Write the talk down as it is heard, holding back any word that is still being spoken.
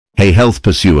Hey health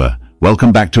pursuer,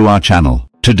 welcome back to our channel.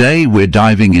 Today we're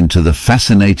diving into the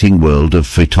fascinating world of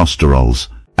phytosterols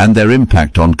and their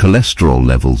impact on cholesterol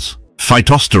levels.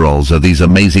 Phytosterols are these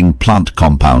amazing plant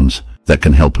compounds that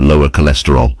can help lower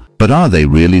cholesterol. But are they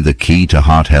really the key to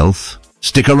heart health?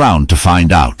 Stick around to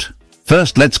find out.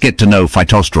 First, let's get to know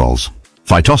phytosterols.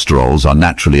 Phytosterols are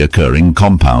naturally occurring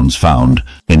compounds found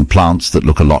in plants that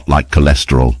look a lot like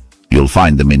cholesterol. You'll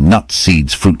find them in nuts,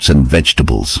 seeds, fruits and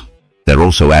vegetables. They're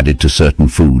also added to certain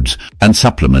foods and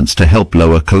supplements to help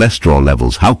lower cholesterol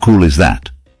levels. How cool is that?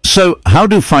 So, how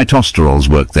do phytosterols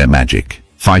work their magic?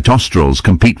 Phytosterols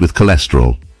compete with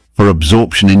cholesterol for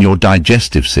absorption in your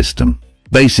digestive system.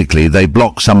 Basically, they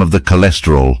block some of the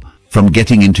cholesterol from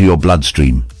getting into your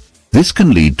bloodstream. This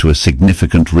can lead to a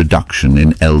significant reduction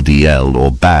in LDL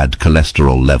or bad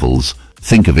cholesterol levels.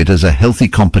 Think of it as a healthy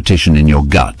competition in your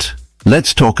gut.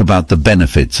 Let's talk about the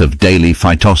benefits of daily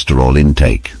phytosterol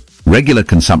intake. Regular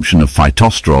consumption of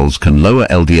phytosterols can lower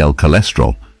LDL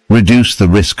cholesterol, reduce the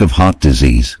risk of heart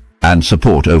disease, and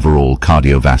support overall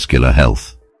cardiovascular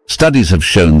health. Studies have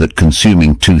shown that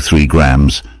consuming 2-3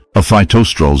 grams of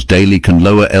phytosterols daily can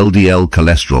lower LDL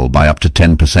cholesterol by up to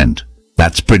 10%.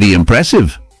 That's pretty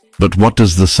impressive. But what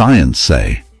does the science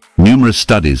say? Numerous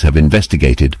studies have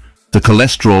investigated the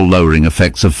cholesterol-lowering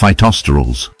effects of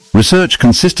phytosterols. Research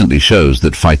consistently shows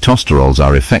that phytosterols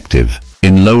are effective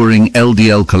in lowering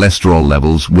LDL cholesterol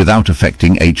levels without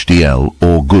affecting HDL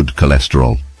or good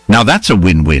cholesterol. Now that's a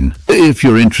win-win. If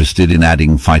you're interested in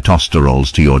adding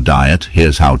phytosterols to your diet,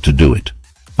 here's how to do it.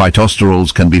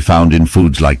 Phytosterols can be found in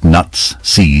foods like nuts,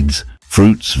 seeds,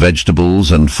 fruits,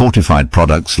 vegetables, and fortified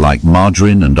products like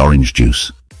margarine and orange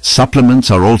juice. Supplements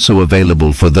are also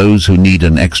available for those who need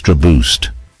an extra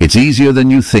boost. It's easier than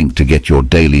you think to get your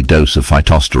daily dose of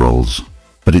phytosterols.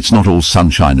 But it's not all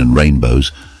sunshine and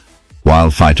rainbows.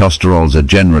 While phytosterols are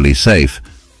generally safe,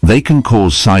 they can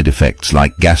cause side effects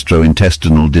like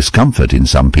gastrointestinal discomfort in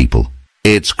some people.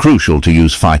 It's crucial to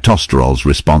use phytosterols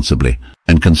responsibly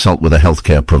and consult with a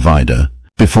healthcare provider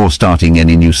before starting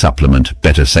any new supplement.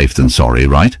 Better safe than sorry,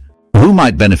 right? Who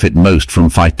might benefit most from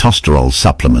phytosterol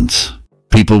supplements?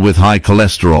 People with high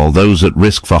cholesterol, those at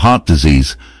risk for heart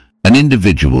disease, and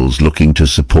individuals looking to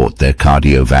support their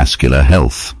cardiovascular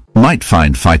health might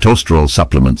find phytosterol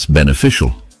supplements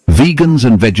beneficial. Vegans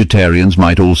and vegetarians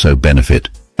might also benefit,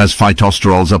 as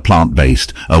phytosterols are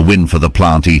plant-based, a win for the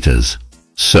plant eaters.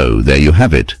 So there you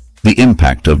have it, the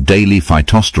impact of daily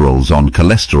phytosterols on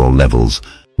cholesterol levels,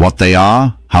 what they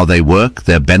are, how they work,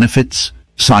 their benefits,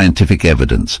 scientific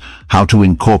evidence, how to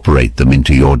incorporate them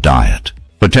into your diet,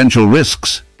 potential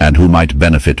risks, and who might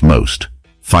benefit most.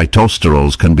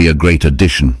 Phytosterols can be a great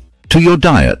addition to your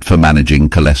diet for managing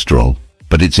cholesterol,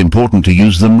 but it's important to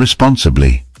use them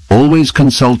responsibly. Always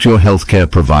consult your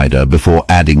healthcare provider before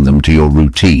adding them to your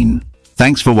routine.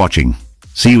 Thanks for watching.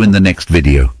 See you in the next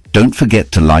video. Don't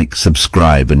forget to like,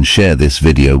 subscribe, and share this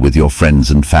video with your friends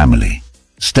and family.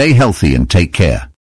 Stay healthy and take care.